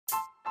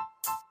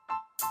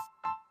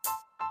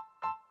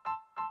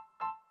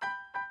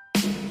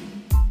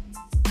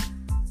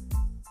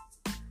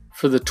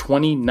for the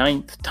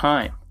 29th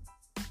time.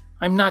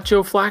 I'm not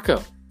Joe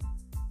Flacco.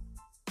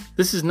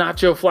 This is Not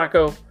Joe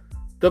Flacco,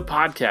 the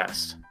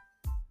podcast.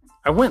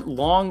 I went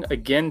long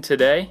again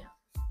today,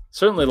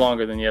 certainly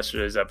longer than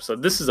yesterday's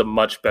episode. This is a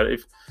much better,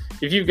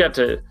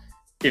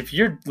 if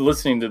you're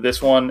listening to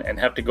this one and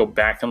have to go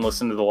back and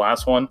listen to the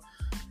last one,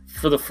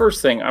 for the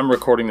first thing, I'm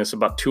recording this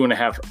about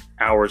 2.5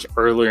 hours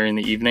earlier in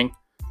the evening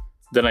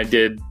than I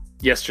did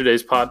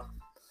yesterday's pod.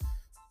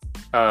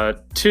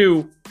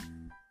 Two,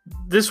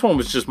 this one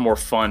was just more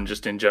fun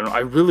just in general. I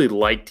really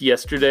liked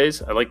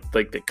yesterday's. I liked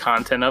the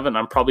content of it, and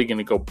I'm probably going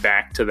to go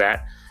back to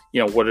that.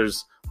 What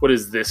is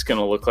this going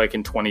to look like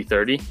in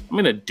 2030? I'm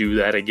going to do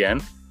that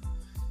again.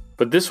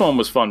 But this one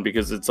was fun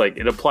because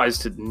it applies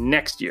to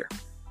next year.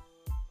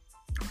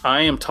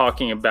 I am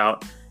talking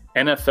about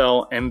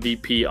NFL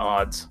MVP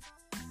odds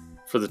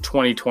for the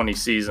 2020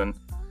 season.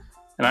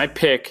 And I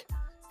pick,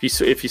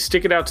 if you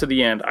stick it out to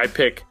the end,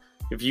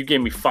 if you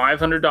gave me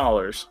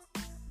 $500,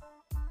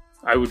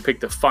 I would pick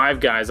the 5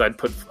 guys I'd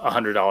put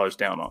 $100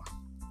 down on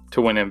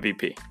to win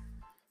MVP.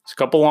 It's a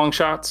couple long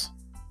shots,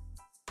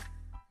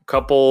 a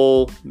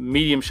couple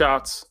medium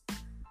shots,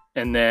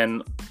 and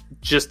then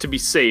just to be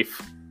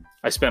safe,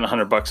 I spent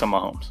 $100 on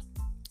Mahomes.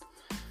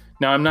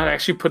 Now, I'm not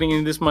actually putting any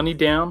of this money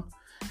down,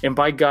 and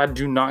by God,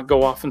 do not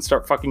go off and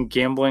start fucking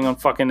gambling on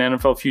fucking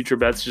NFL future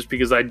bets just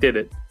because I did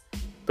it.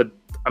 But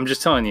I'm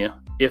just telling you,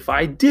 if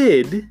I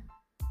did,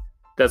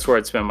 that's where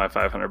I'd spend my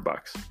 $500.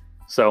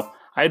 So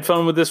I had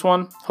fun with this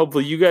one.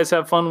 Hopefully you guys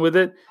have fun with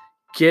it.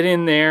 Get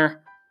in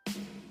there.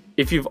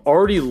 If you've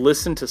already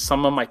listened to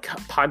some of my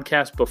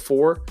podcasts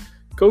before,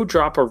 go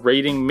drop a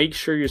rating. Make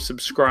sure you're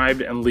subscribed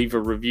and leave a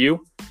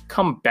review.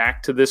 Come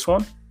back to this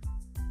one.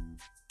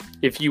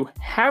 If you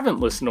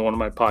haven't listened to one of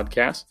my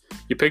podcasts,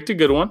 you picked a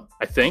good one,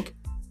 I think.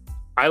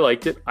 I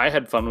liked it. I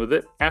had fun with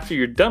it. After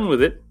you're done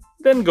with it,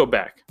 then go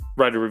back.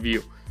 Write a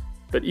review.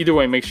 But either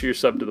way, make sure you're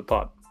subbed to the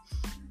pod.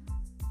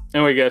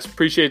 Anyway, guys,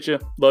 appreciate you.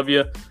 Love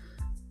you.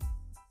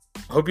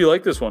 Hope you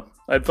like this one.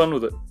 I had fun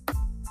with it.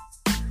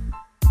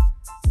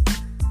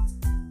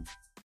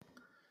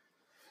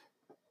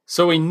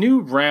 So a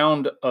new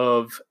round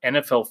of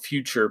NFL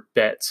future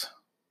bets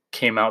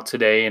came out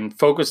today and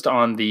focused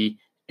on the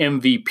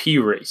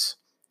MVP race.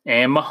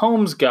 And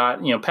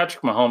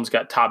Patrick Mahomes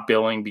got top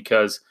billing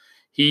because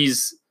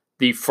he's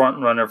the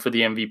front runner for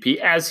the MVP,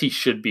 as he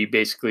should be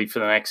basically for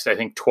the next, I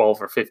think, 12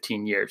 or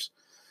 15 years.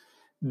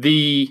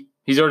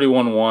 He's already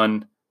won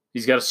one.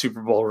 He's got a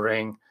Super Bowl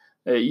ring.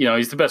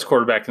 He's the best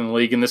quarterback in the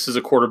league, and this is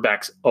a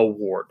quarterback's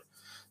award.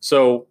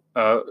 So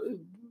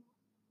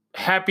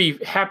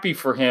happy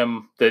for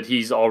him that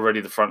he's already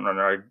the front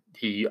runner.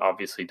 He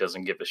obviously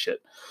doesn't give a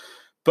shit.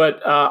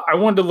 But I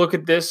wanted to look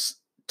at this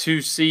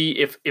to see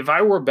if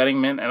I were a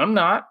betting man, and I'm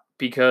not,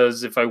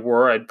 because if I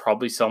were, I'd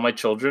probably sell my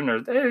children,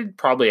 or they'd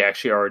probably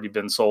actually already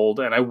been sold,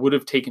 and I would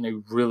have taken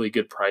a really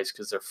good price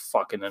because they're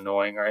fucking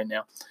annoying right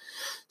now.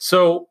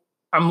 So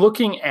I'm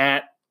looking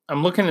at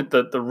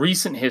the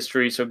recent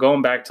history. So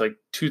going back to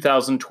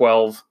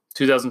 2012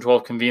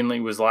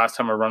 conveniently was the last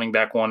time a running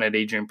back won it.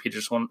 Adrian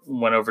Peterson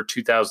went over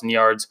 2,000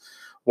 yards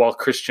while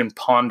Christian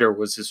Ponder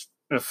was his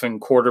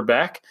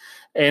quarterback.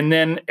 And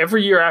then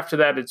every year after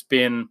that, it's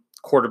been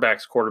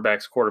quarterbacks.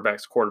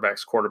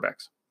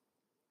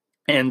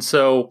 And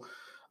so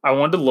I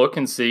wanted to look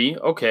and see,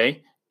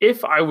 okay,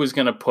 if I was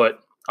going to put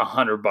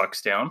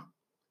 $100 down,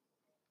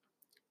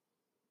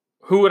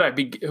 who would I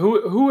be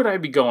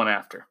going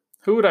after?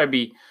 Who would I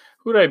be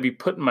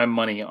putting my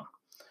money on?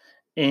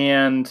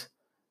 And,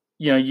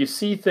 you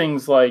see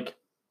things like,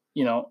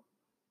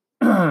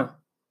 when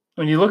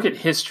you look at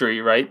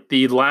history, right,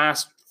 the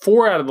last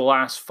 4 out of the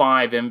last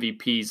 5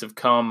 MVPs have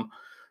come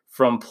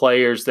from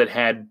players that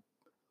had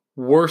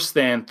worse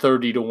than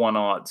 30-1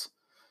 odds.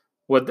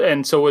 What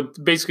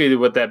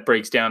that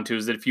breaks down to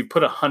is that if you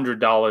put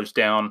 $100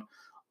 down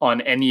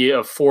on any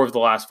of 4 of the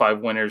last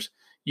 5 winners,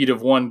 you'd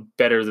have won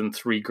better than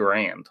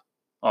 $3,000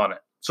 on it.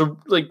 So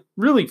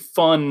really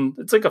fun.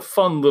 It's like a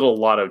fun little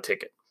lotto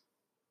ticket,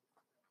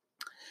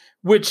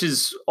 which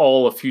is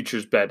all a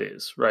futures bet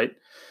is, right?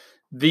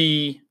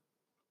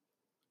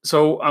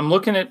 So I'm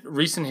looking at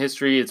recent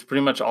history. It's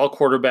pretty much all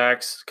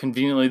quarterbacks.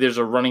 Conveniently, there's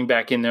a running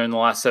back in there in the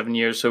last 7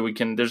 years. So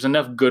there's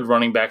enough good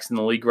running backs in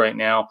the league right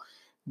now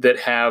that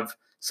have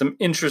some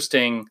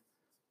interesting,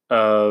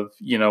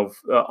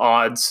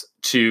 odds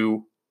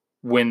to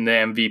win the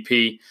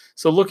MVP.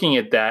 So looking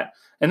at that,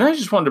 and I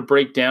just wanted to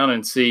break down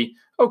and see,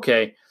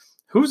 okay,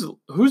 who's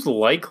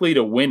likely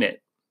to win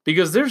it?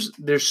 Because there's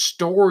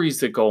stories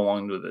that go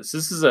along with this.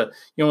 This is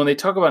when they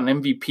talk about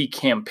an MVP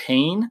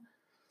campaign,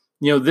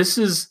 this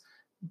is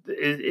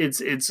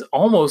it's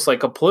almost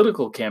like a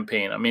political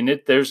campaign. I mean,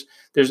 there's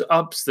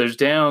ups, there's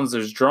downs,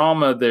 there's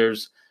drama,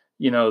 there's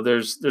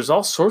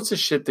all sorts of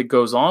shit that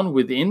goes on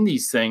within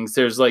these things.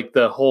 There's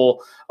the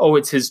whole,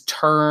 it's his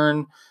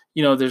turn.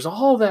 There's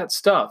all that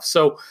stuff.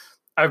 So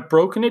I've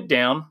broken it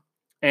down,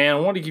 and I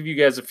want to give you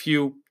guys a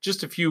few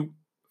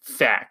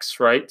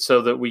facts, right?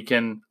 So that we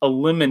can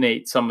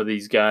eliminate some of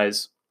these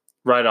guys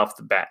right off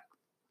the bat.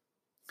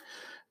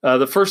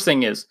 The first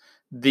thing is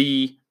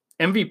the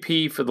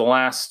MVP for the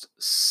last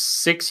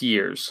 6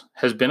 years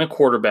has been a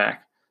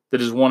quarterback that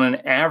has won an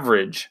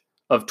average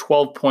of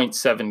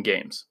 12.7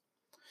 games.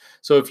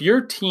 So if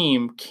your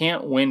team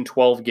can't win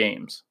 12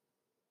 games,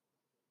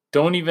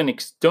 don't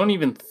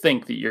even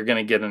think that you're going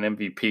to get an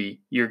MVP.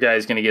 Your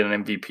guy's going to get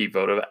an MVP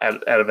vote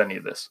out of any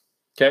of this.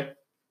 Okay.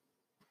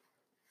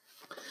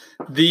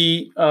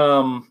 The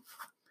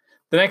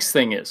next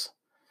thing is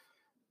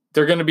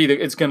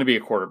it's going to be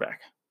a quarterback.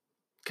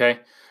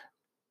 Okay.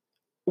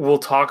 We'll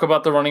talk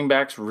about the running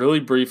backs really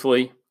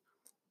briefly,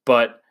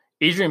 but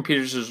Adrian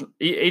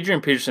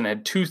Peterson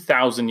had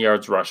 2,000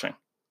 yards rushing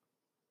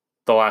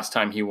the last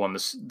time he won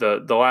this. The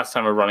last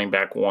time a running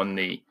back won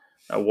the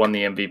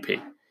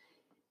MVP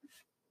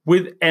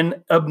with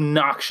an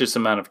obnoxious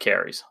amount of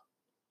carries.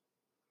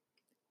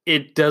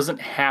 It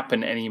doesn't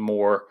happen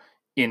anymore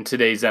in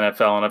today's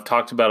NFL, and I've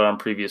talked about it on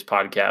previous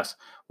podcasts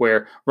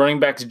where running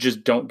backs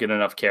just don't get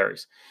enough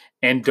carries.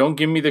 And don't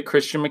give me the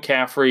Christian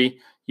McCaffrey,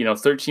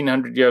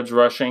 1,300 yards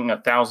rushing,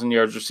 1,000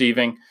 yards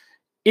receiving.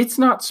 It's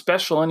not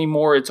special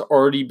anymore. It's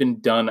already been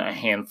done a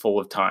handful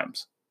of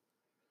times.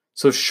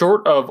 So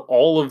short of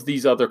all of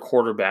these other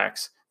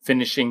quarterbacks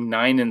finishing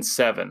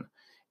 9-7,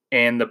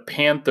 and the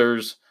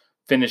Panthers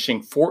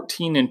finishing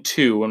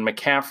 14-2, and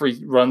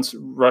McCaffrey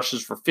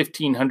rushes for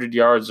 1,500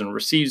 yards and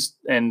receives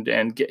and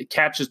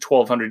catches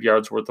 1,200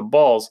 yards worth of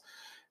balls,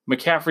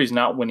 McCaffrey's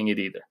not winning it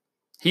either.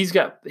 He's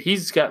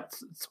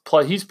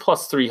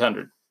plus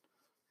 300,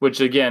 which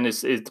again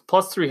is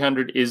plus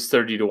 300 is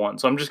 30-1.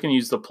 So I'm just going to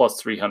use the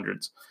plus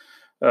 300s.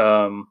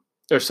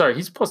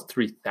 He's plus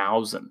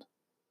 3,000.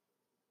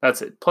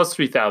 That's it, plus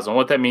 3,000.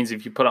 What that means,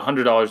 if you put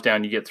 $100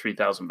 down, you get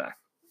 3,000 back.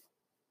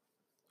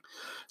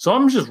 So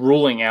I'm just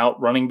ruling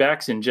out running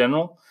backs in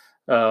general.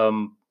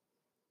 Derrick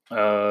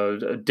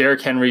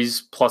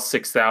Henry's plus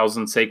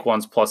 6,000,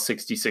 Saquon's plus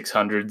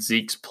 6,600,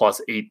 Zeke's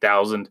plus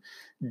 8,000.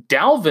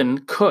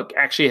 Dalvin Cook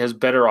actually has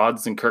better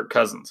odds than Kirk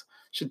Cousins.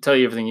 Should tell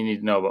you everything you need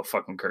to know about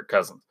fucking Kirk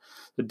Cousins.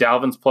 The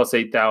Dalvin's plus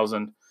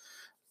 8,000.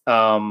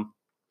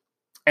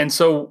 And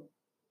so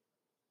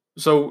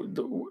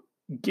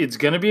it's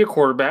going to be a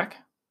quarterback.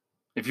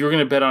 If you were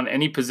going to bet on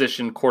any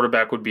position,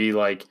 quarterback would be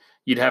like,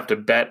 you'd have to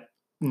bet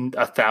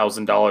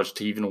 $1,000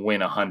 to even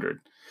win 100.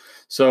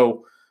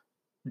 So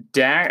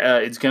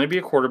it's going to be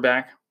a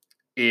quarterback.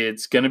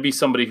 It's going to be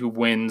somebody who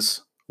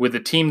wins with a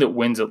team that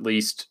wins at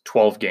least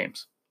 12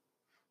 games.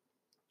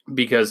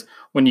 Because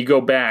when you go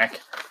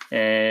back,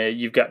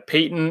 you've got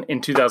Peyton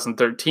in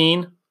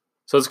 2013.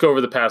 So let's go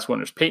over the past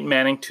winners. Peyton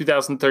Manning,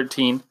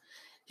 2013.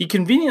 He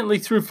conveniently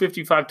threw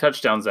 55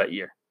 touchdowns that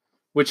year,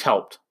 which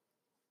helped.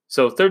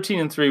 So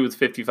 13-3 with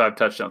 55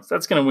 touchdowns.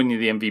 That's going to win you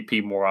the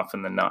MVP more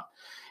often than not.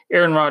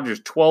 Aaron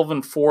Rodgers,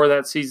 12-4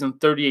 that season,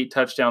 38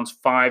 touchdowns,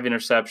 5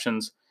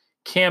 interceptions.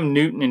 Cam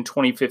Newton in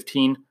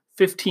 2015,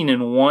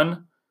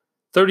 15-1,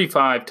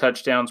 35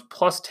 touchdowns,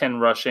 plus 10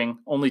 rushing,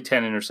 only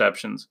 10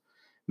 interceptions.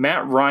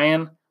 Matt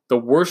Ryan, the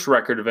worst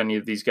record of any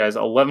of these guys,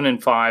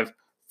 11-5,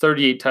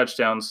 38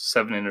 touchdowns,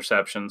 7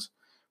 interceptions.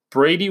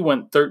 Brady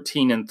went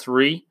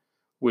 13-3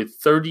 with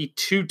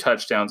 32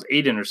 touchdowns,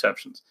 8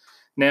 interceptions.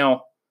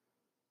 Now,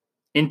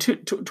 in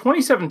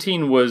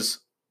 2017 this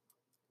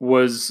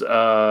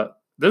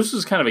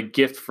was kind of a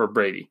gift for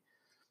Brady.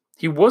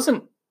 He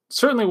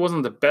certainly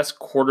wasn't the best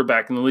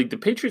quarterback in the league. The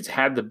Patriots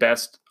had the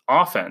best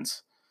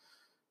offense,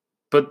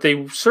 but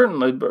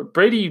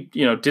Brady,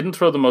 didn't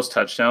throw the most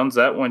touchdowns.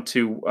 That went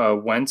to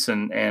Wentz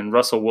and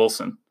Russell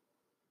Wilson.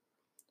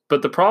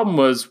 But the problem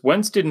was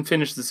Wentz didn't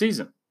finish the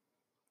season.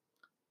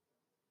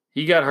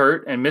 He got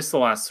hurt and missed the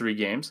last 3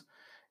 games.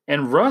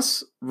 And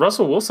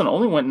Russell Wilson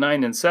only went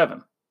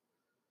 9-7.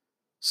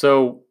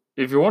 So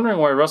if you're wondering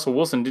why Russell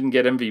Wilson didn't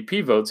get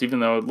MVP votes, even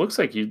though it looks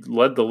like he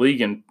led the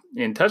league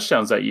in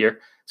touchdowns that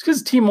year, it's because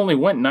his team only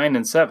went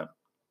 9-7.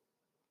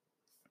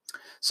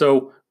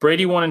 So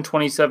Brady won in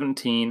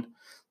 2017.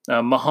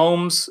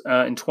 Mahomes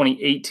in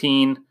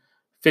 2018,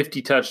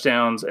 50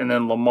 touchdowns. And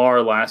then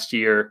Lamar last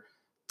year,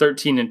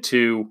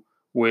 13-2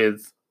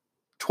 with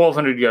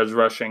 1,200 yards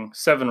rushing,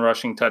 7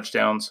 rushing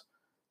touchdowns,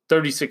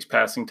 36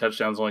 passing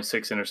touchdowns, only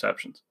 6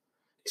 interceptions.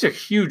 These are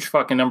huge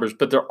fucking numbers,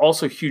 but they're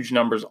also huge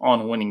numbers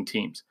on winning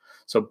teams.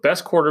 So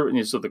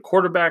the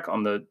quarterback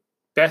on the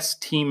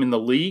best team in the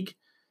league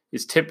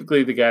is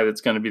typically the guy that's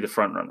going to be the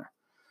front runner.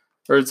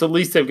 Or it's at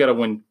least they've got to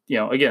win,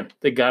 again,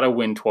 they got to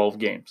win 12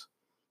 games.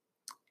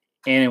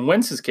 And in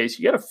Wentz's case,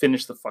 you got to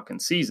finish the fucking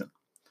season.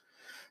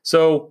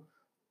 So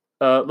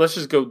let's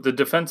just go. The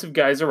defensive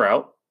guys are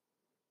out.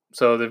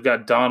 So they've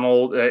got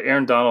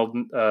Aaron Donald,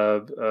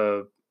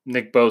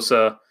 Nick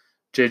Bosa,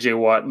 J.J.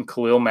 Watt, and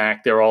Khalil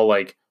Mack. They're all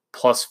like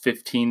plus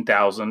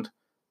 15,000.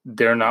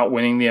 They're not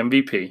winning the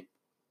MVP.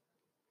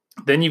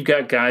 Then you've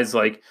got guys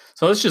like,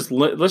 so let's just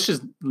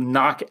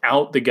knock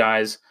out the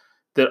guys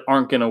that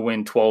aren't going to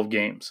win 12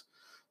 games.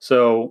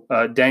 So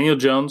Daniel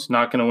Jones,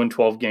 not going to win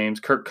 12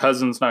 games. Kirk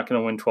Cousins, not going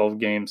to win 12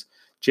 games.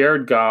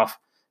 Jared Goff.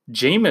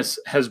 Jameis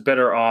has the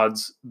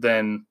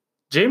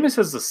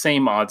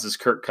same odds as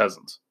Kirk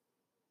Cousins.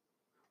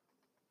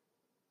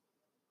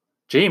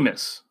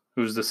 Jameis,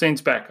 who's the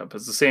Saints backup,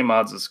 has the same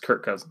odds as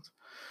Kirk Cousins.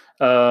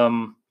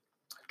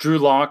 Drew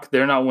Lock,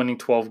 they're not winning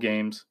 12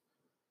 games.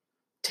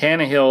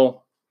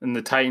 Tannehill and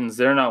the Titans,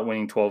 they're not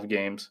winning 12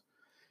 games.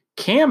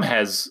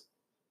 Cam's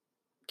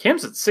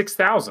at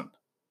 6,000.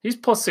 He's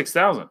plus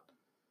 6,000.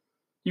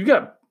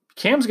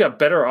 Cam's got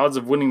better odds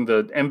of winning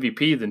the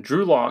MVP than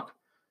Drew Lock,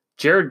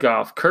 Jared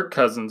Goff, Kirk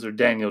Cousins, or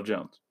Daniel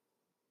Jones.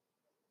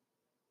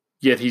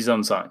 Yet he's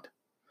unsigned.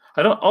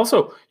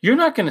 You're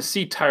not going to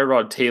see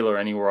Tyrod Taylor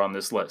anywhere on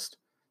this list.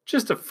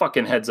 Just a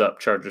fucking heads up,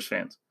 Chargers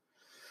fans.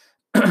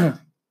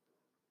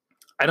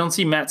 I don't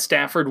see Matt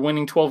Stafford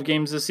winning 12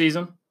 games this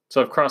season,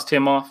 so I've crossed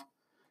him off.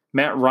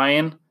 Matt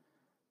Ryan,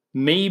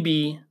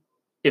 maybe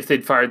if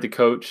they'd fired the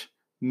coach,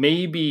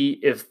 maybe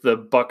if the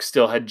Bucs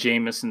still had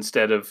Jameis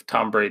instead of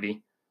Tom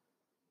Brady.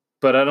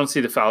 But I don't see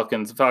the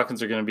Falcons. The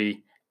Falcons are going to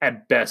be,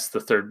 at best,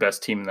 the third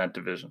best team in that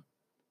division.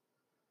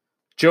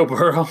 Joe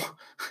Burrow.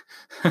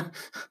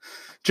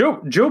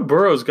 Joe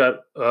Burrow's got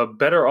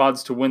better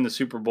odds to win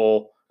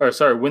the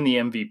win the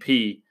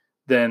MVP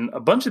than a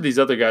bunch of these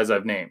other guys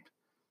I've named.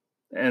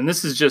 And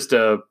this is just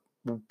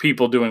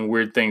people doing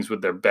weird things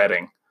with their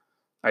betting,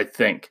 I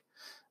think.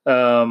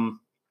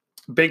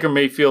 Baker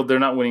Mayfield, they're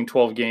not winning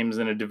 12 games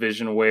in a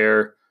division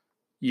where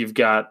you've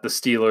got the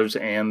Steelers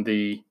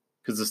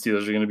because the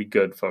Steelers are going to be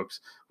good,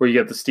 folks, where you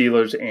got the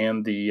Steelers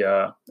and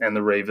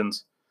the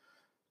Ravens.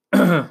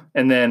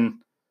 And then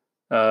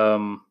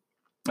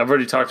I've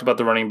already talked about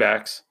the running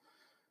backs.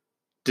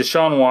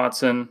 Deshaun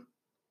Watson,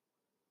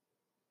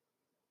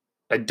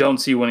 I don't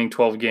see winning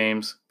 12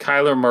 games.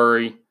 Kyler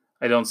Murray,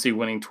 I don't see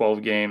winning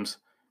 12 games.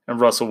 And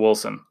Russell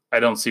Wilson, I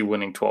don't see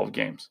winning 12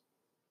 games.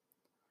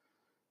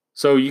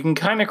 So you can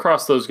kind of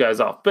cross those guys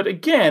off. But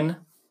again,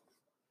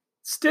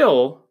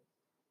 still,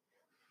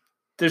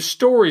 there's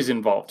stories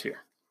involved here.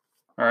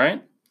 All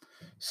right?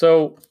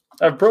 So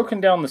I've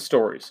broken down the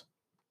stories.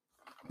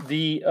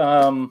 The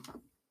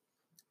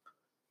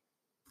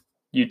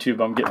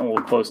YouTube, I'm getting a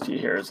little close to you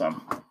here as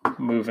I'm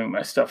moving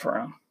my stuff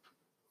around.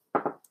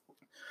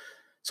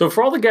 So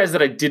for all the guys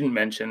that I didn't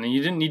mention, and you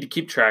didn't need to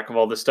keep track of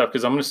all this stuff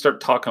because I'm going to start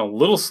talking a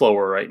little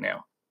slower right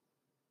now.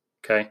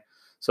 Okay?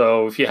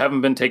 So if you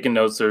haven't been taking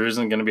notes, there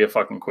isn't going to be a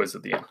fucking quiz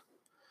at the end.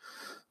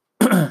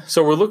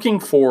 So we're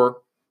looking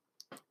for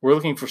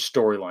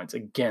storylines.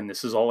 Again,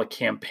 this is all a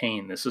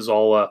campaign. This is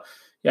all a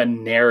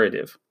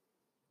narrative.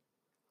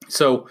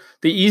 So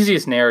the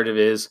easiest narrative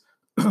is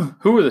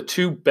who are the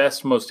two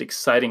best, most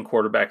exciting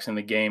quarterbacks in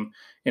the game,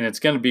 and it's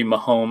going to be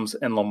Mahomes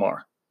and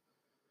Lamar.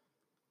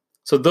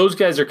 So those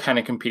guys are kind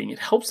of competing. It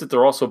helps that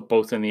they're also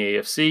both in the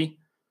AFC.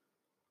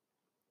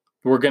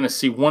 We're going to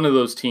see one of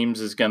those teams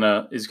is going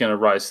to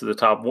rise to the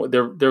top.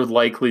 They're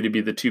likely to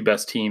be the two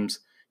best teams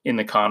in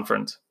the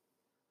conference.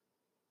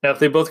 Now, if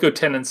they both go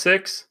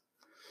 10-6,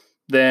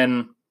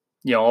 then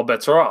all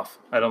bets are off.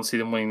 I don't see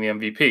them winning the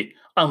MVP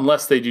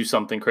unless they do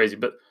something crazy.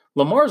 But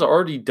Lamar's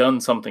already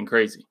done something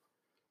crazy.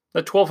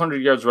 That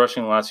 1,200 yards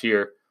rushing last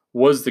year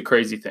was the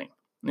crazy thing.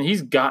 And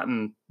he's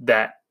gotten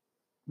that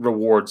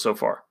reward so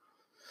far.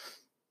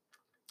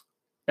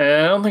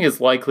 And I don't think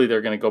it's likely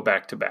they're going to go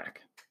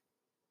back-to-back.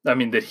 I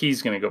mean, that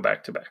he's going to go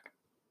back-to-back.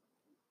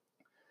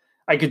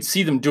 I could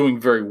see them doing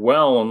very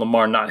well and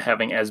Lamar not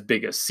having as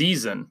big a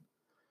season,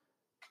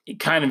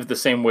 kind of the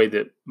same way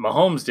that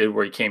Mahomes did,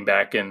 where he came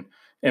back in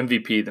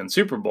MVP then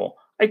Super Bowl.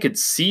 I could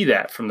see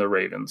that from the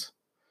Ravens.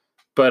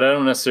 But I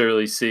don't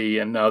necessarily see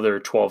another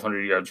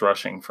 1,200 yards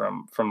rushing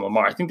from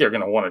Lamar. I think they're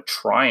going to want to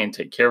try and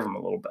take care of him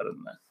a little better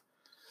than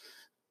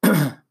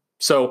that.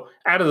 So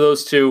out of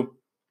those two,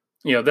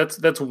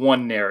 that's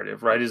one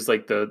narrative, right? Is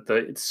like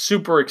the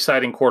super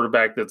exciting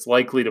quarterback that's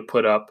likely to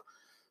put up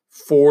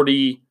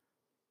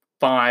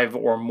 45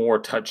 or more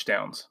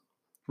touchdowns,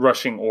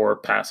 rushing or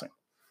passing.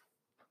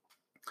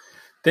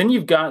 Then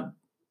you've got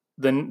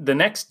the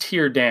next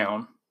tier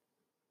down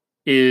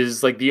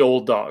is like the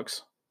old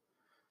dogs.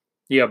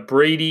 You have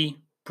Brady,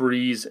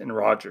 Breeze, and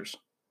Rodgers.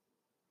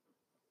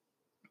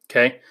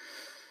 Okay?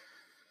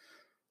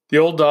 The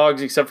old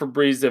dogs, except for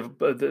Breeze, they have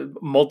the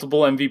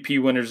multiple MVP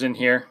winners in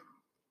here.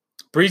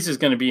 Breeze is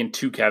going to be in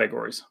two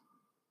categories.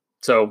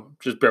 So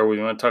just bear with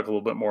me. I want to talk a little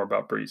bit more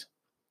about Breeze.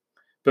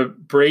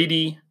 But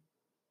Brady,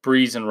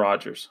 Breeze, and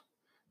Rodgers.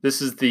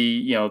 This is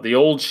the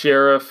old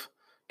sheriff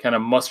kind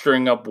of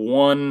mustering up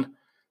one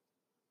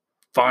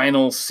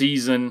final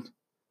season.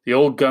 The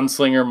old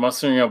gunslinger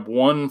mustering up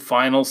one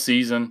final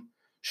season.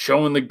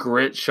 Showing the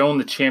grit, showing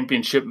the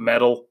championship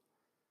medal.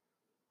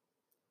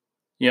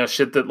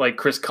 Shit that like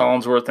Chris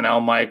Collinsworth and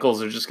Al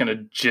Michaels are just going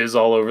to jizz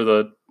all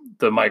over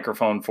the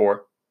microphone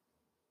for.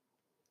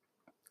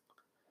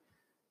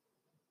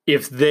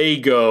 If they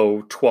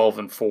go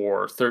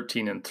 12-4,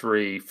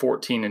 13-3,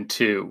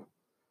 14-2,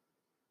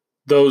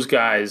 those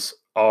guys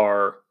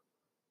are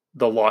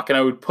the lock. And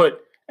I would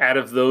put out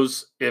of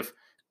those,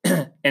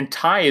 and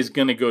Ty is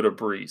going to go to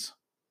Breeze.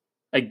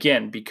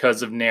 Again,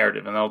 because of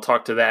narrative. And I'll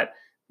talk to that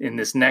in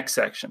this next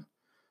section.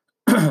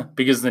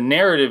 Because the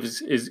narrative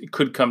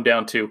could come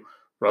down to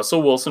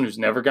Russell Wilson, who's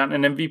never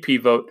gotten an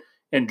MVP vote,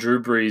 and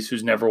Drew Brees,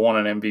 who's never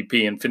won an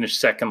MVP and finished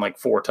second like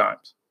 4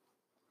 times.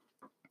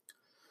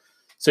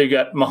 So you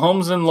got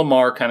Mahomes and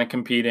Lamar kind of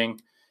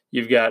competing.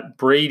 You've got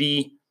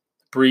Brady,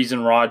 Breeze,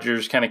 and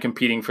Rodgers kind of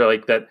competing for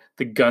like the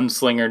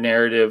gunslinger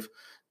narrative.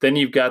 Then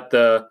you've got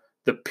the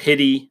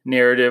pity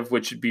narrative,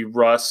 which would be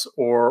Russ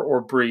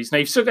or Breeze. Now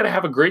you've still got to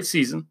have a great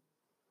season.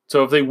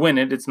 So if they win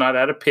it, it's not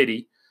out of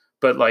pity,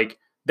 but like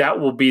that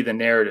will be the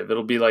narrative.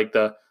 It'll be like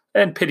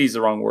and pity's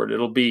the wrong word.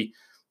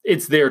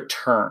 It's their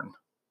turn,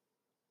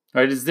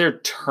 right? It's their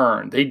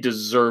turn. They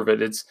deserve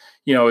it. It's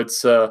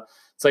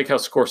like how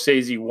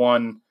Scorsese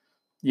won,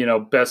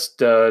 best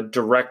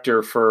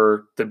director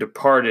for The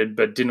Departed,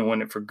 but didn't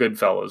win it for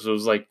Goodfellas. It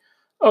was like,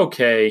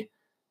 okay,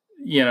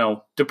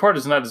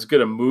 Departed's not as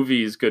good a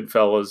movie as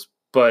Goodfellas,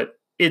 but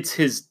it's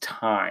his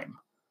time.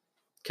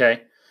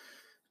 Okay.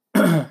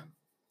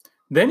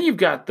 Then you've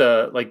got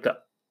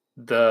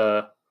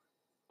the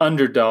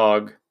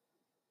underdog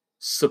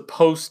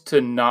supposed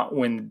to not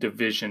win the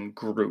division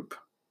group.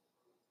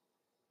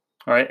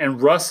 All right.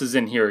 And Russ is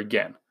in here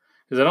again.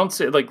 Because I don't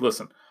say,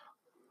 listen,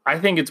 I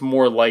think it's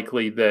more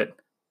likely that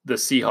the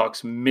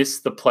Seahawks miss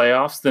the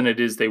playoffs than it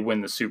is they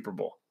win the Super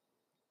Bowl.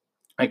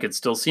 I could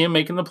still see him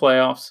making the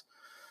playoffs.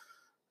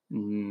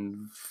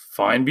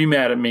 Fine, be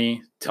mad at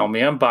me. Tell me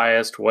I'm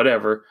biased,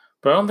 whatever.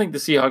 But I don't think the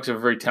Seahawks have a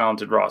very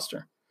talented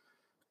roster.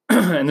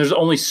 And there's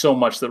only so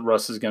much that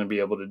Russ is going to be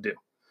able to do.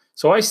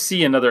 So I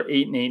see another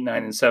 8-8,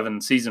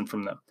 9-7 season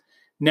from them.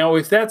 Now,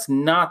 if that's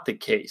not the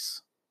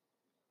case,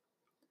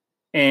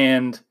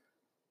 but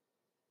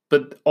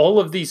all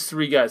of these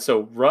three guys,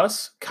 so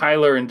Russ,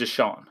 Kyler, and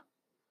Deshaun,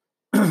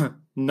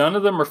 none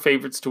of them are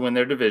favorites to win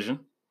their division,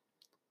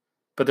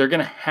 but they're going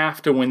to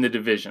have to win the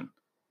division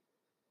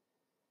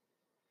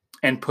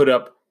and put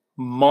up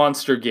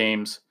monster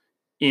games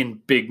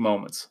in big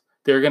moments.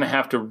 They're going to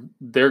have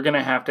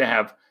to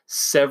have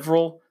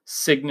several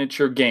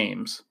signature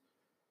games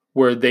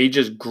where they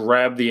just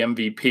grab the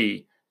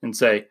MVP and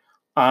say,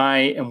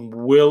 I am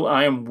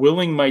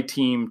willing my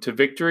team to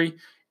victory,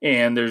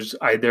 and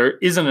I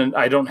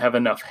don't have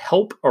enough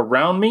help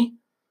around me,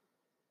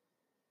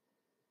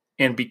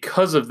 and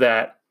because of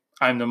that,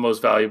 I'm the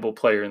most valuable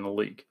player in the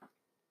league.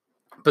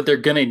 But they're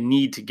going to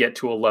need to get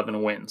to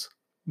 11 wins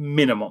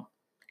minimum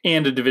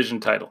and a division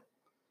title.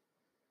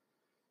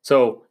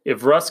 So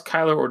if Russ,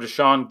 Kyler, or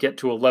Deshaun get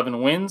to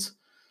 11 wins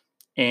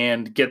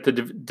and get the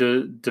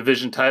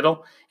division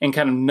title, and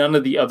kind of none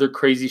of the other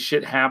crazy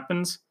shit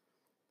happens,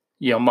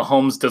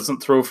 Mahomes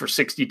doesn't throw for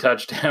 60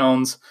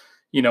 touchdowns,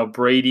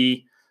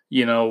 Brady,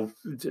 you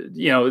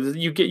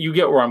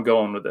get where I'm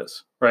going with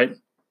this, right?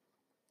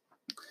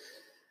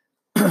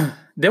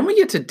 Then we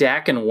get to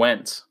Dak and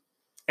Wentz.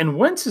 And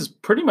Wentz is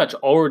pretty much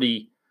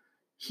already,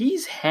 he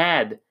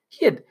could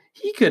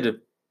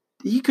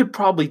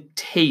probably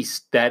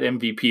taste that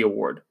MVP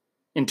award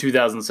in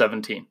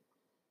 2017.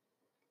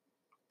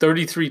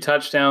 33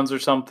 touchdowns or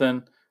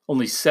something,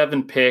 only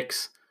 7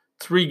 picks,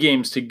 3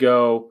 games to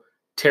go,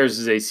 tears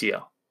his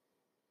ACL.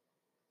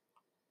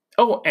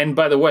 Oh, and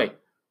by the way,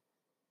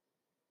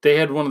 they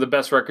had one of the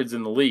best records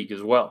in the league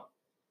as well.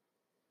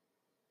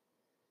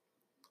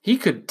 He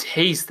could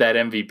taste that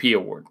MVP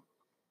award.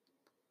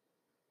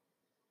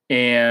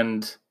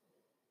 And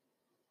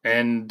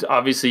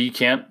obviously you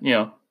can't,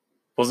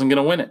 wasn't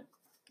going to win it.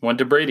 Went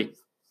to Brady.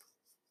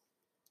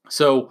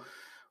 So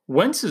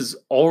Wentz is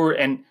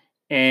already,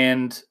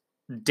 and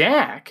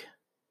Dak,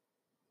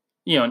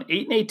 an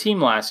 8-8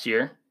 team last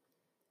year,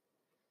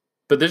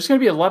 but there's going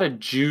to be a lot of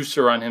juice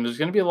around him. There's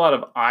going to be a lot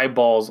of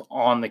eyeballs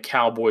on the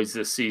Cowboys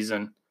this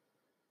season.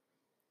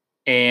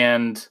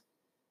 And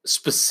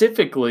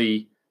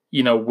specifically,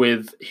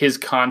 with his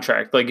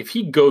contract, like if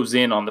he goes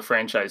in on the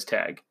franchise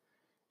tag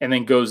and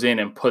then goes in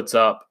and puts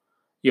up,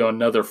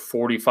 another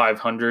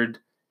 4,500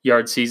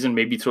 yard season,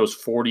 maybe throws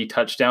 40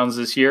 touchdowns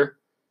this year.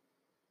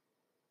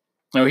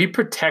 He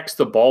protects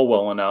the ball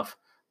well enough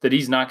that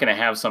he's not going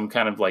to have some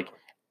kind of like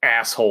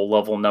asshole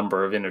level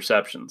number of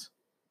interceptions.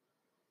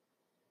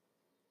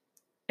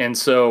 And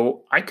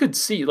so I could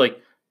see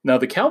now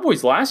the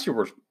Cowboys last year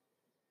were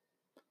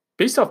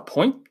based off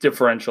point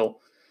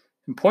differential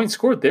and points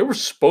scored. They were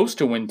supposed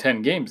to win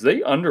 10 games. They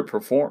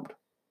underperformed.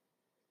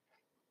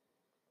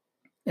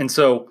 And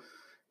so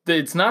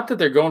it's not that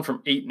they're going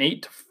from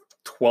 8-8 to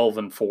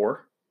 12-4,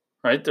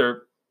 right?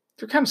 They're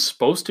kind of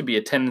supposed to be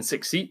a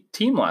 10-6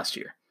 team last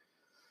year.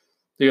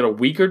 They got a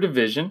weaker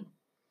division.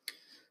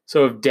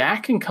 So if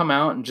Dak can come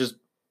out and just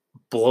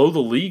blow the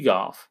league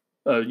off,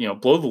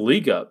 blow the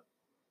league up,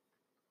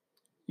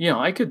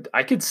 I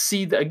could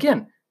see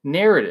again,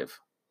 narrative.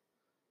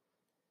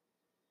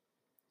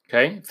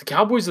 Okay, if the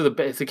Cowboys are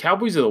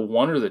the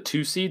 1 or the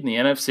 2 seed in the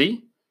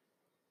NFC,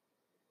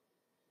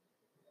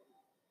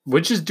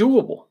 which is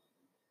doable,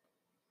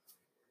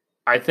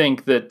 I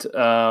think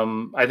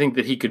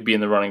that he could be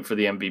in the running for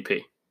the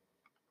MVP.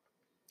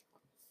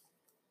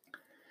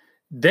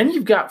 Then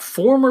you've got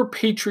former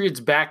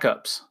Patriots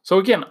backups. So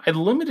again,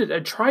 I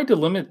tried to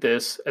limit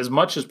this as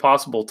much as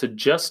possible to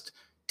just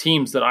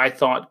teams that I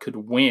thought could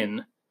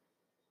win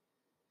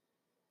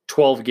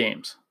 12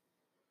 games.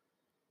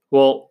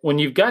 Well, when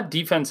you've got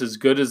defense as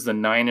good as the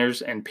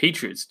Niners and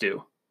Patriots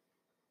do,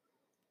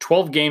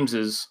 12 games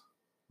is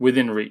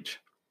within reach.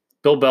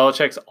 Bill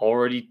Belichick's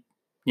already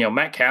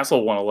Matt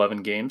Castle won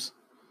 11 games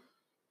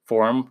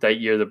for him that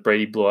year that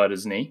Brady blew out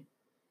his knee.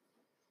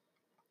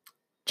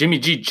 Jimmy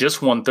G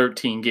just won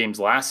 13 games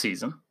last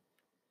season.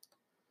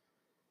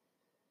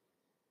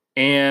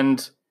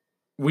 And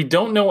we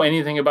don't know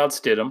anything about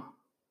Stidham,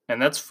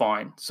 and that's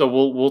fine. So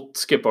we'll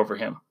skip over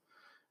him.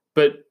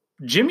 But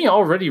Jimmy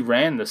already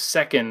ran the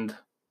second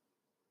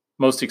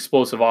most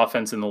explosive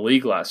offense in the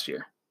league last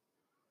year.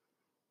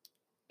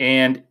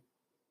 And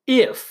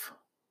if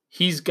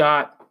he's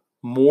got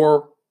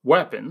more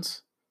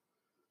weapons,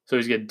 so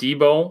he's got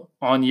Debo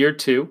on year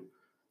 2,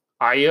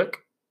 Ayuk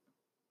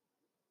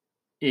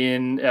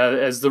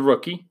as the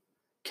rookie,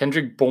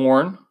 Kendrick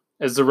Bourne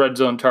as the red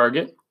zone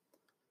target,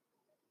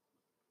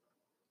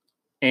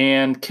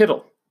 and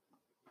Kittle.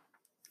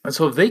 And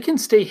so if they can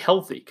stay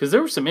healthy, because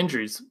there were some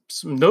injuries,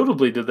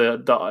 notably to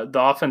the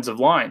offensive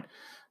line.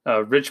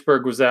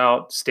 Richburg was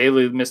out.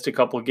 Staley missed a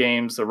couple of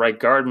games. The right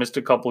guard missed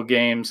a couple of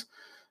games.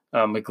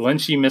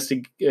 McGlinchey missed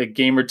a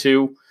game or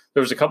two.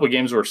 There was a couple of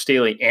games where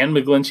Staley and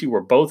McGlinchey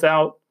were both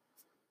out.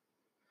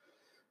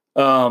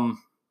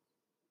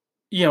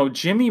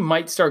 Jimmy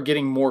might start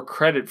getting more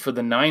credit for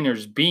the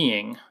Niners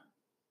being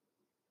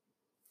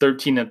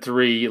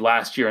 13-3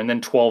 last year and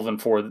then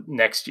 12-4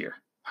 next year,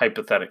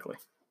 hypothetically.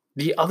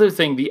 The other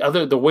thing,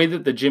 the way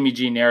that the Jimmy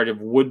G narrative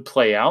would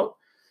play out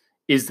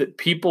is that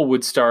people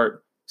would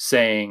start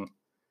saying,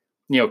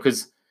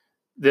 because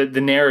the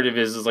narrative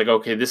is like,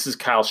 okay, this is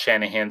Kyle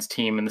Shanahan's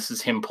team and this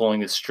is him pulling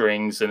the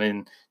strings and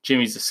then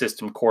Jimmy's the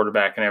system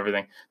quarterback and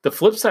everything. The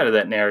flip side of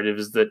that narrative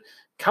is that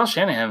Kyle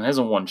Shanahan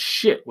hasn't won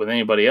shit with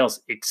anybody else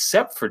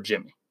except for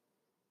Jimmy.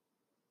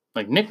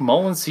 Like Nick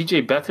Mullins,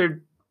 CJ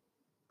Beathard,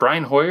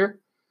 Brian Hoyer.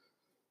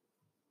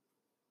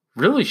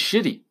 Really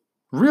shitty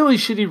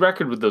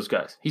record with those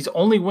guys. He's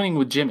only winning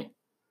with Jimmy.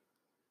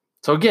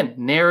 So again,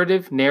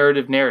 narrative.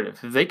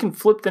 If they can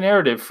flip the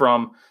narrative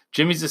from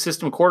Jimmy's the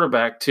system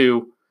quarterback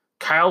to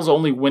Kyle's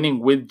only winning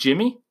with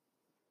Jimmy,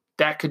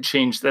 that could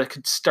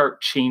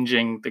start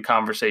changing the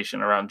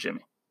conversation around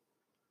Jimmy.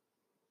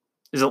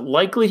 Is it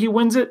likely he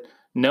wins it?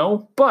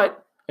 No,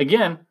 but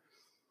again,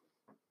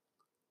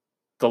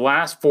 the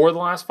last 5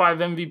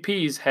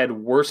 MVPs had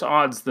worse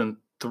odds than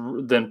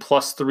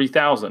plus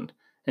 3,000,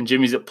 and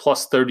Jimmy's at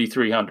plus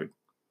 3,300.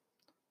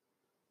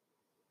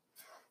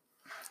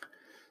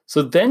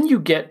 So then you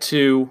get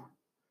to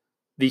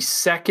the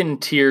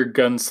second tier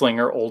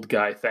gunslinger old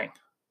guy thing.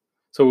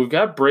 So we've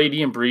got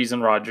Brady and Breeze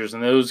and Rodgers,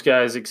 and those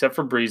guys, except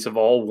for Breeze, have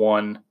all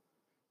won.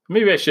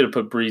 Maybe I should have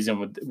put Breeze in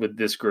with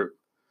this group.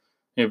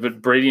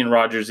 But Brady and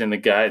Rodgers in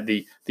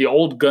the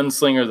old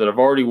gunslinger that have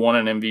already won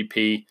an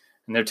MVP,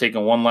 and they're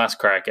taking one last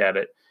crack at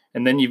it.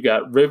 And then you've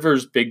got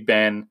Rivers, Big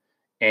Ben,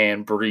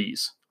 and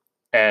Breeze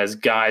as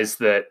guys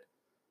that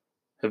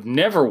have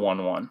never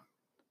won one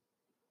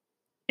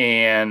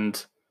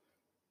and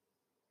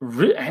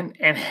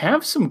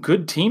have some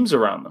good teams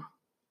around them.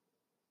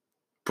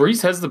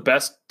 Breeze has the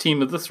best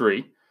team of the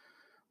three.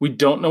 We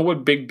don't know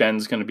what Big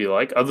Ben's going to be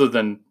like, other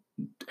than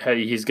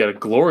he's got a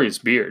glorious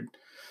beard.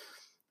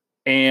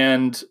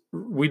 And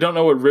we don't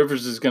know what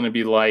Rivers is going to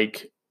be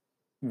like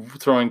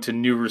throwing to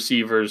new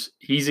receivers.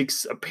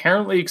 He's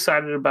apparently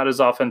excited about his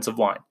offensive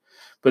line.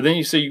 But then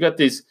you got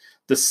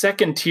the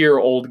second tier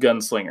old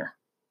gunslinger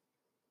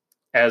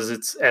as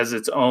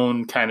its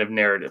own kind of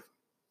narrative.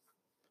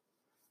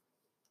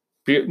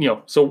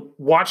 So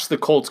watch the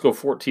Colts go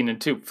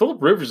 14-2.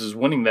 Phillip Rivers is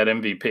winning that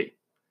MVP.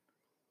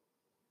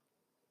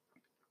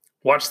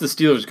 Watch the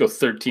Steelers go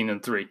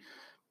 13-3.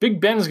 Big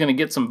Ben is going to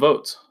get some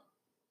votes,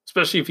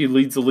 especially if he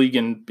leads the league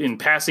in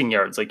passing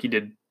yards like he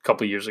did a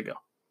couple years ago.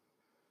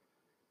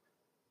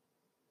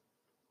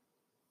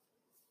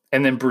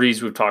 And then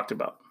Breeze, we've talked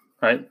about,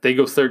 right? They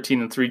go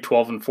 13-3,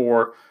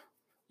 12-4.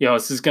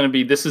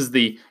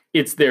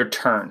 It's their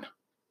turn,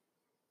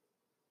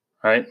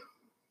 right?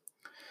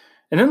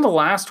 And then the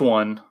last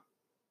one,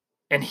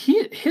 and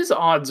his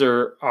odds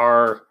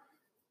are,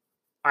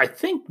 I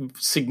think,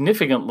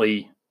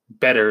 significantly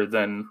better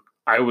than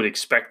I would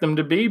expect them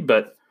to be.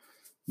 But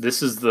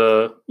this is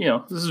this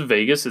is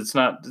Vegas. It's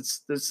not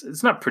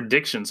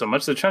prediction so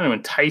much. They're trying to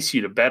entice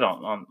you to bet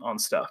on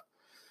stuff.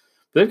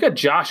 But they've got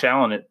Josh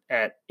Allen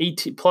at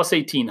plus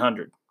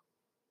 1,800.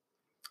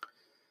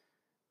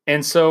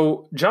 And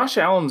so Josh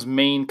Allen's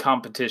main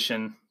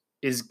competition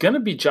is going to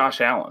be Josh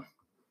Allen.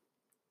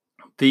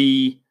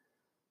 The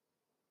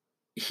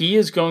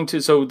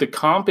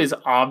comp is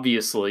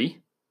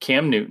obviously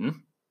Cam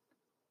Newton.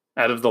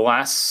 Out of the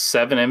last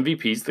 7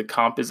 MVPs, the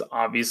comp is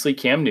obviously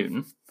Cam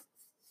Newton.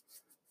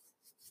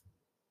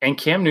 And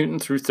Cam Newton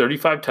threw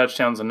 35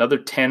 touchdowns, another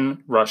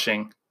 10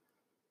 rushing,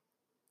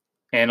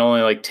 and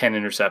only like 10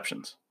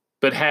 interceptions.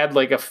 But had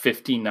like a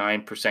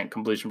 59%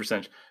 completion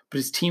percentage. But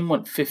his team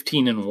went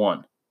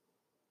 15-1.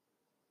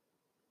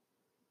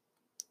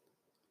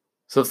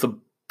 So if the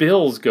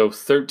Bills go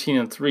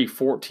 13-3,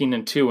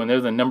 14-2, and they're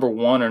the number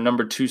 1 or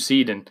number 2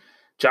 seed, and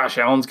Josh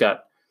Allen's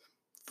got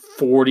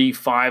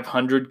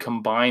 4,500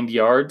 combined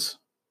yards,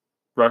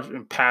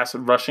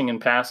 rushing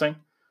and passing,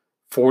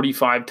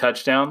 45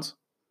 touchdowns,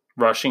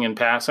 rushing and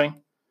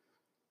passing,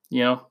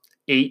 8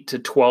 8 to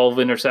 12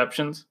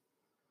 interceptions,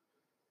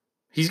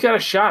 he's got a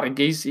shot.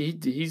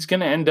 He's going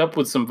to end up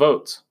with some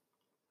votes.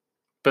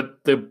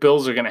 But the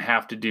Bills are going to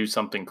have to do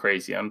something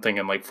crazy. I'm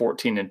thinking like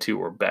 14-2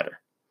 or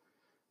better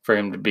for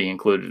him to be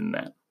included in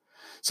that.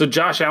 So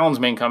Josh Allen's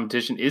main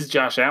competition is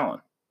Josh Allen.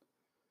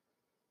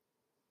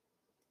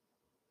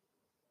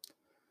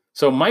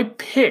 So my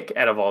pick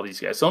out of all these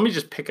guys, so let me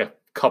just pick a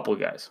couple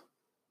guys.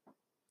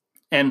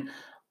 And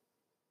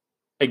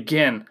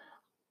again,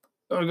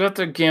 I've got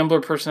the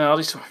gambler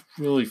personality, so I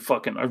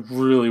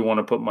really want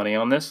to put money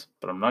on this,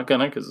 but I'm not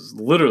going to, because it's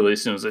literally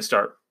as soon as I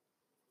start,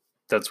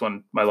 that's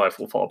when my life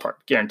will fall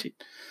apart, guaranteed.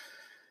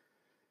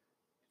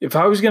 If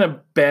I was going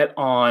to bet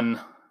on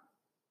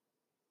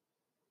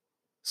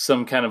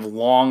some kind of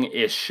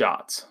long-ish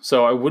shots,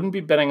 so I wouldn't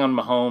be betting on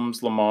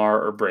Mahomes,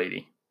 Lamar, or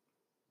Brady.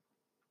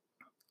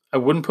 I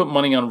wouldn't put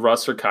money on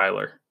Russ or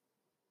Kyler.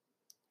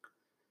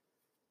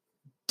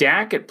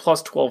 Dak at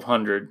plus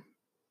 1,200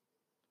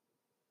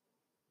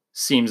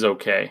 seems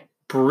okay.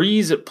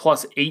 Breeze at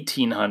plus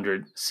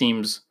 1,800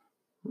 seems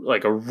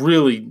like a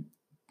really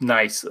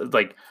nice,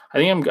 like, I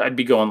think I'd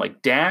be going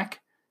like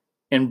Dak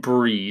and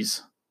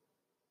Breeze.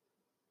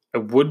 I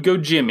would go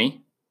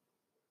Jimmy,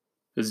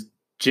 because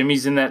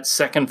Jimmy's in that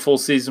second full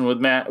season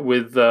with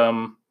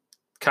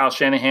Kyle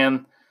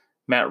Shanahan.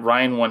 Matt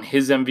Ryan won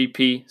his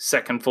MVP,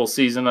 second full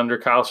season under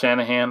Kyle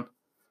Shanahan.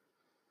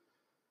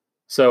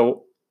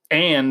 So,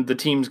 and the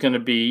team's going to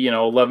be,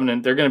 11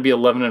 and they're going to be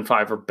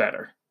 11-5 or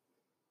better.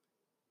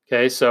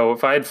 Okay, so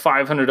if I had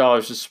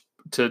 $500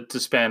 to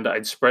spend,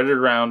 I'd spread it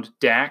around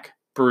Dak,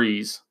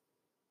 Breeze,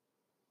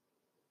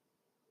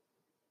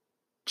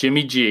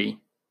 Jimmy G,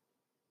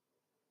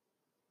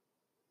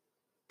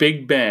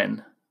 Big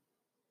Ben,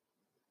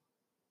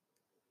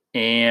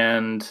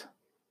 and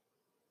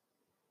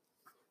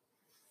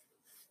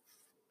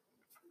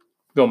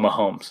go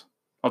Mahomes.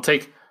 I'll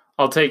take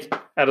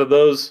out of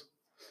those,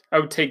 I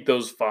would take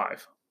those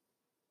 5.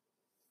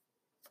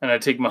 And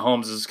I'd take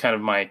Mahomes as kind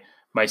of my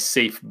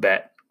safe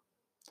bet.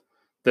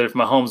 That if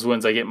Mahomes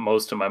wins, I get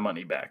most of my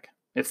money back.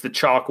 If the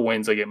chalk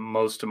wins, I get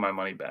most of my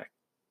money back.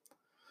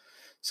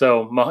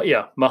 So,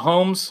 yeah,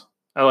 Mahomes,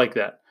 I like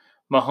that.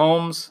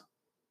 Mahomes,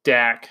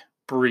 Dak,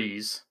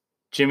 Breeze,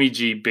 Jimmy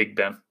G, Big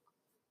Ben.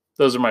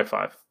 Those are my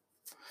 5.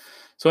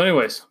 So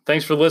anyways,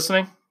 thanks for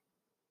listening.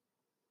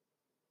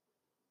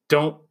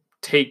 Don't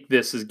take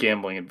this as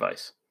gambling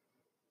advice.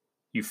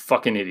 You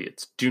fucking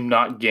idiots. Do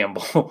not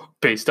gamble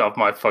based off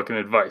my fucking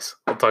advice.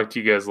 I'll talk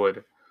to you guys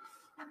later.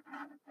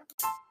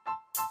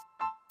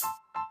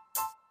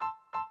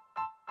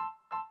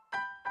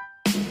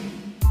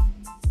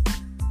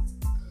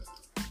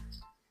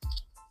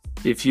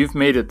 If you've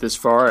made it this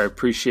far, I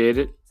appreciate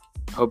it.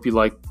 Hope you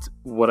liked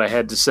what I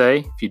had to say.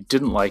 If you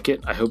didn't like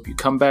it, I hope you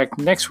come back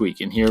next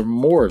week and hear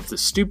more of the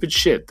stupid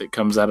shit that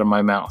comes out of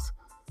my mouth.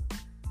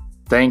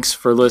 Thanks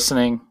for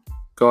listening.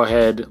 Go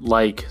ahead,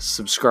 like,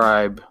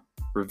 subscribe,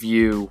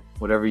 review,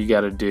 whatever you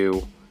got to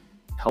do.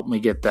 Help me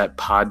get that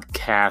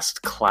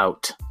podcast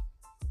clout.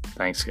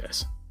 Thanks,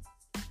 guys.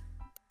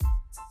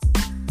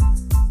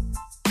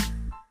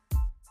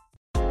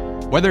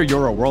 Whether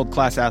you're a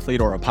world-class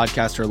athlete or a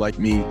podcaster like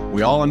me,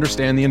 we all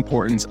understand the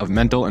importance of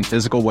mental and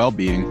physical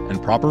well-being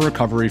and proper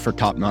recovery for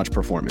top-notch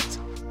performance.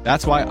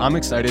 That's why I'm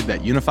excited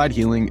that Unified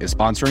Healing is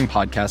sponsoring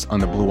podcasts on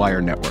the Blue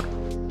Wire Network.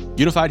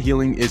 Unified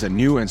Healing is a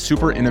new and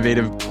super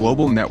innovative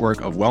global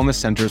network of wellness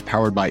centers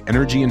powered by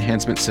Energy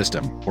Enhancement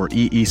System, or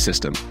EE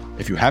System.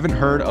 If you haven't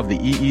heard of the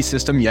EE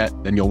System yet,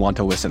 then you'll want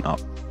to listen up.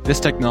 This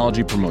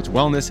technology promotes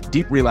wellness,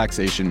 deep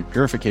relaxation,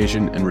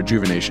 purification, and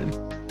rejuvenation.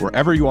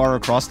 Wherever you are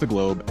across the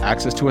globe,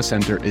 access to a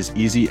center is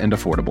easy and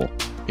affordable.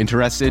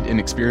 Interested in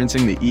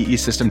experiencing the EE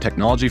System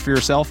technology for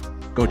yourself?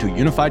 Go to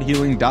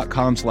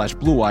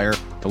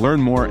unifiedhealing.com/bluewire to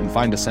learn more and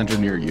find a center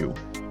near you.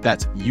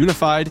 That's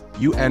unified,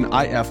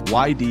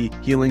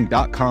 UNIFYD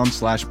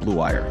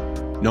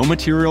healing.com/bluewire. No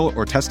material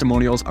or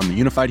testimonials on the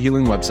Unified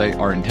Healing website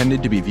are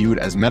intended to be viewed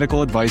as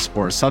medical advice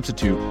or a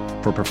substitute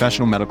for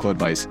professional medical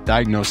advice,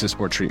 diagnosis,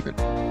 or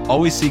treatment.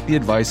 Always seek the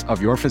advice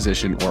of your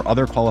physician or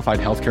other qualified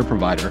healthcare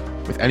provider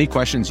with any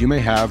questions you may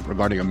have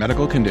regarding a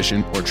medical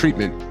condition or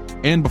treatment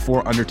and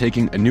before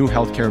undertaking a new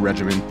healthcare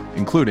regimen,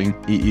 including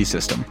EE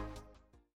System.